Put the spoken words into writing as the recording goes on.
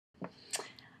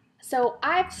So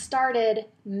I've started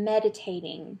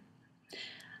meditating.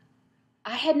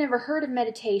 I had never heard of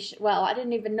meditation. Well, I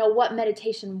didn't even know what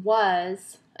meditation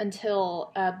was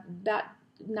until about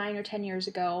 9 or 10 years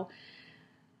ago.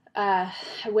 I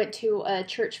went to a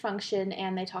church function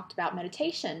and they talked about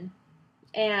meditation,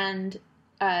 and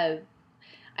I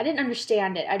didn't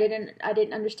understand it. I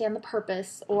didn't understand the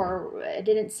purpose, or I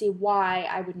didn't see why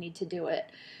I would need to do it.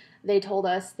 They told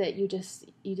us that you just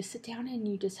sit down and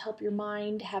you just help your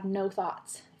mind have no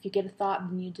thoughts. If you get a thought,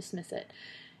 then you dismiss it,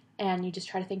 and you just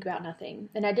try to think about nothing.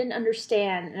 And I didn't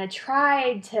understand, and I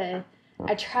tried to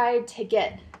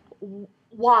get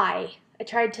why. I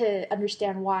tried to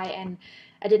understand why, and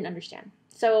I didn't understand.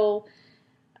 So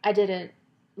I didn't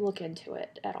look into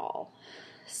it at all.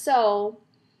 So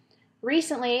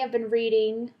recently I've been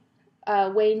reading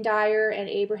Wayne Dyer and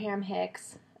Abraham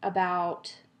Hicks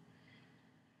about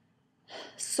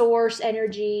source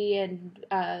energy and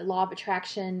law of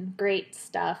attraction. Great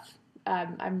stuff.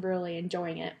 I'm really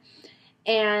enjoying it.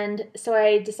 And so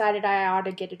I decided I ought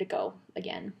to get it a go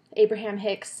again. Abraham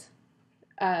Hicks,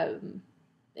 in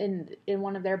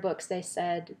one of their books, they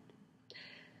said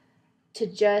to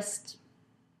just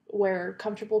wear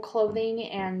comfortable clothing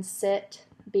and sit,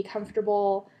 be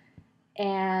comfortable,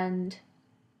 and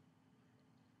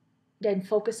then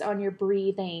focus on your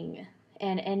breathing,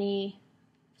 and any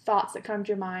thoughts that come to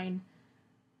your mind,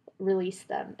 release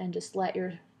them and just let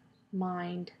your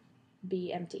mind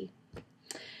be empty.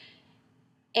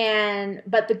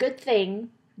 But the good thing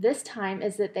this time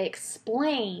is that they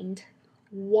explained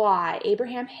why.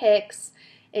 Abraham Hicks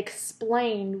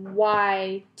explained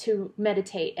why to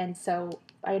meditate, and so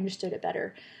I understood it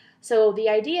better. So the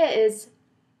idea is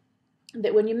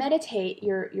that when you meditate,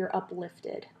 you're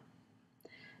uplifted,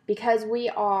 because we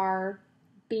are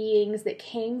beings that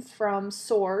came from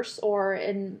source, or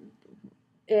in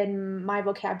my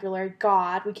vocabulary,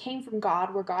 God. We came from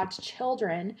God. We're God's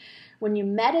children. When you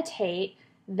meditate,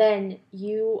 then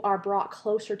you are brought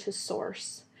closer to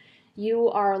source. You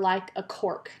are like a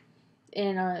cork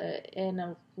in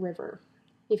a river.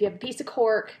 If you have a piece of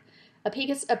cork, a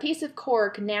piece of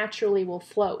cork naturally will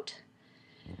float.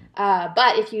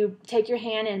 But if you take your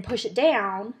hand and push it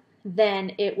down,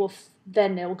 then it will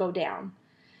go down.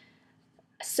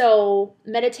 So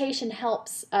meditation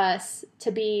helps us to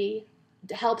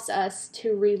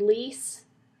release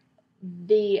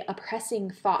the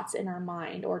oppressing thoughts in our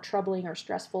mind, or troubling or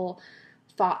stressful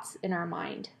thoughts in our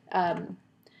mind. And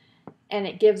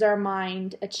it gives our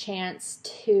mind a chance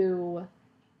to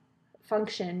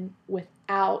function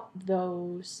without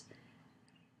those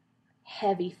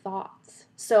heavy thoughts.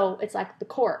 So it's like the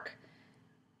cork.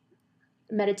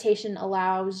 Meditation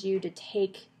allows you to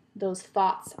take those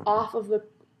thoughts off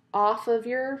of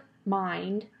your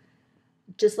mind,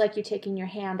 just like you taking your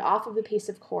hand off of the piece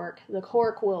of cork. The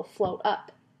cork will float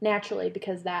up naturally,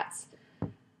 because that's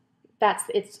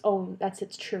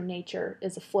its true nature,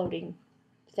 is a floating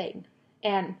thing.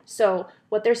 And so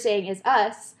what they're saying is,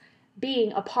 us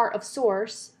being a part of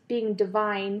source, being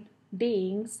divine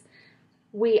beings,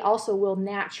 we also will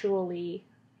naturally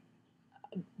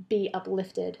be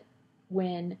uplifted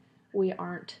when we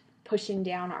aren't pushing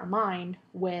down our mind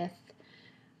with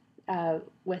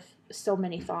so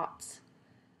many thoughts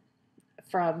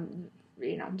from,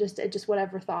 just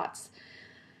whatever thoughts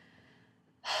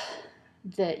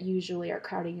that usually are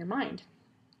crowding your mind.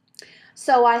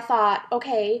 So I thought,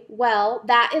 okay, well,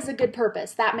 that is a good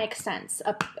purpose. That makes sense.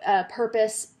 A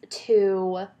purpose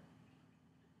to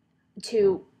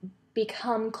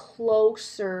become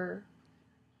closer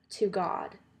to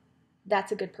God.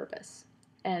 That's a good purpose,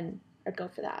 and I'd go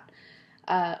for that.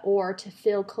 Or to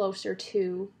feel closer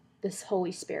to this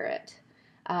Holy Spirit,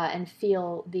 and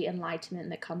feel the enlightenment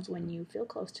that comes when you feel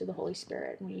close to the Holy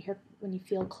Spirit, when you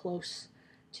feel close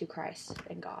to Christ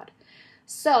and God.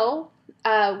 So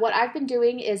what I've been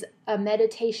doing is a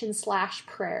meditation /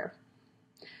 prayer.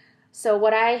 So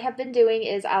what I have been doing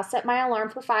is I'll set my alarm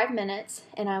for 5 minutes,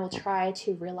 and I will try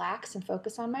to relax and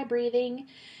focus on my breathing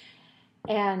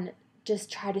and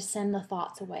just try to send the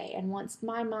thoughts away. And once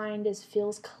my mind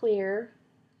feels clear,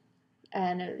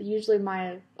 and usually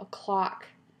my clock,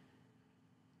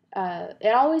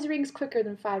 it always rings quicker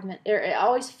than 5 minutes. It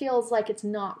always feels like it's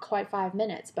not quite 5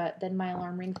 minutes, but then my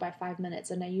alarm rings by 5 minutes,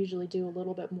 and I usually do a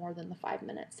little bit more than the 5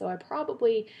 minutes. So I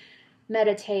probably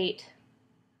meditate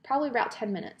about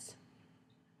 10 minutes.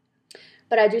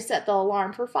 But I do set the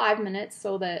alarm for 5 minutes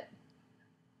so that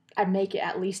I make it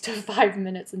at least to 5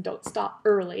 minutes and don't stop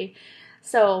early.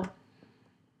 So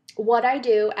what I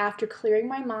do after clearing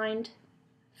my mind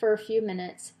for a few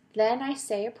minutes, then I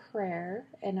say a prayer,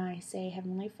 and I say,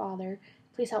 Heavenly Father,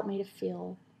 please help me to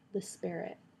feel the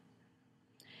Spirit.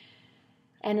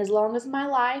 And as long as my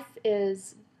life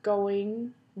is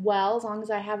going well, as long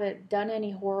as I haven't done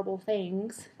any horrible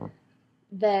things,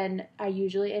 then I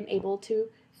usually am able to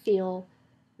feel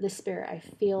the Spirit. I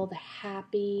feel the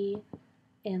happy,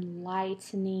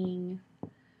 enlightening,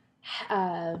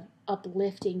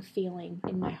 uplifting feeling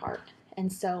in my heart.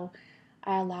 And so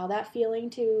I allow that feeling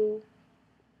to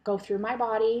go through my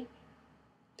body.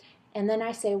 And then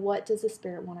I say, what does the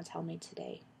Spirit want to tell me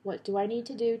today? What do I need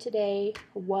to do today?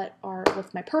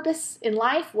 What's my purpose in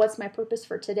life? What's my purpose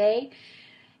for today?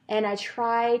 And I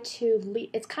try to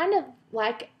it's kind of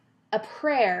like a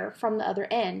prayer from the other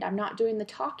end. I'm not doing the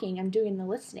talking, I'm doing the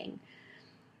listening.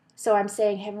 So I'm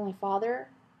saying, Heavenly Father,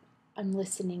 I'm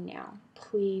listening now.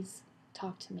 Please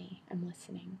talk to me. I'm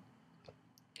listening.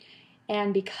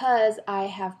 And because I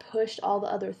have pushed all the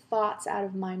other thoughts out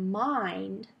of my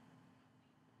mind,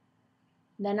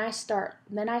 then I start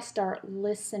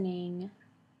listening,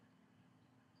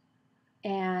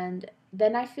 and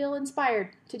then I feel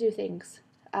inspired to do things.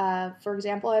 For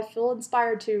example, I feel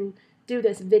inspired to do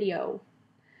this video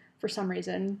for some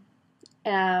reason.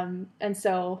 And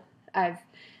so I've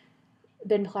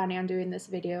been planning on doing this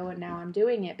video, and now I'm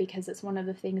doing it because it's one of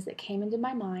the things that came into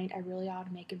my mind. I really ought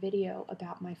to make a video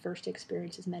about my first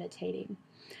experiences meditating.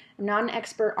 I'm not an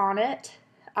expert on it.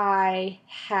 I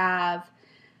have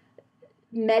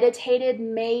meditated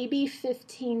maybe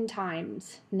 15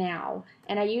 times now,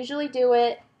 and I usually do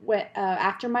it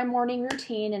after my morning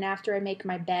routine and after I make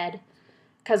my bed,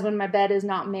 because when my bed is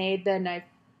not made, then I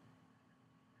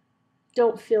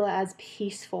don't feel as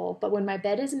peaceful. But when my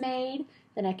bed is made,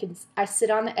 then I sit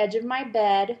on the edge of my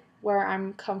bed where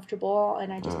I'm comfortable,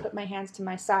 and I just put my hands to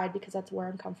my side because that's where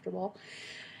I'm comfortable,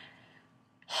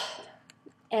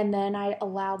 and then I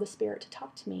allow the Spirit to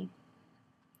talk to me.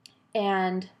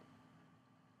 And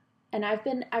I've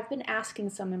been asking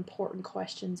some important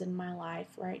questions in my life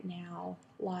right now,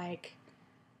 like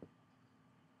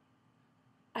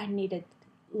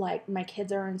my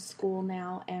kids are in school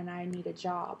now and I need a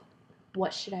job.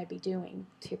 What should I be doing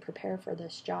to prepare for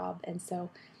this job? And so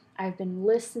I've been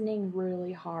listening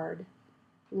really hard,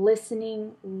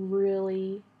 listening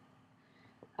really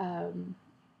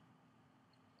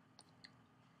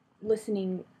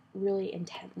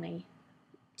intently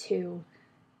to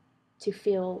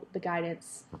feel the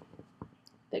guidance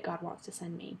that God wants to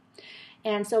send me.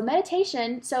 And so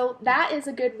meditation, so that is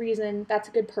a good reason, that's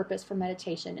a good purpose for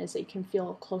meditation, is that you can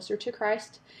feel closer to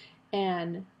Christ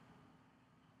and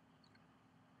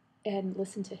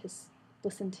listen to his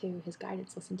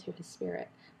guidance, listen to his Spirit,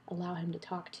 allow him to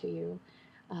talk to you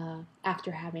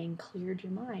after having cleared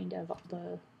your mind of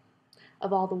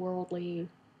all the worldly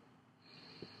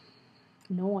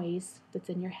noise that's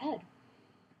in your head.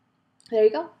 There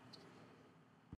you go.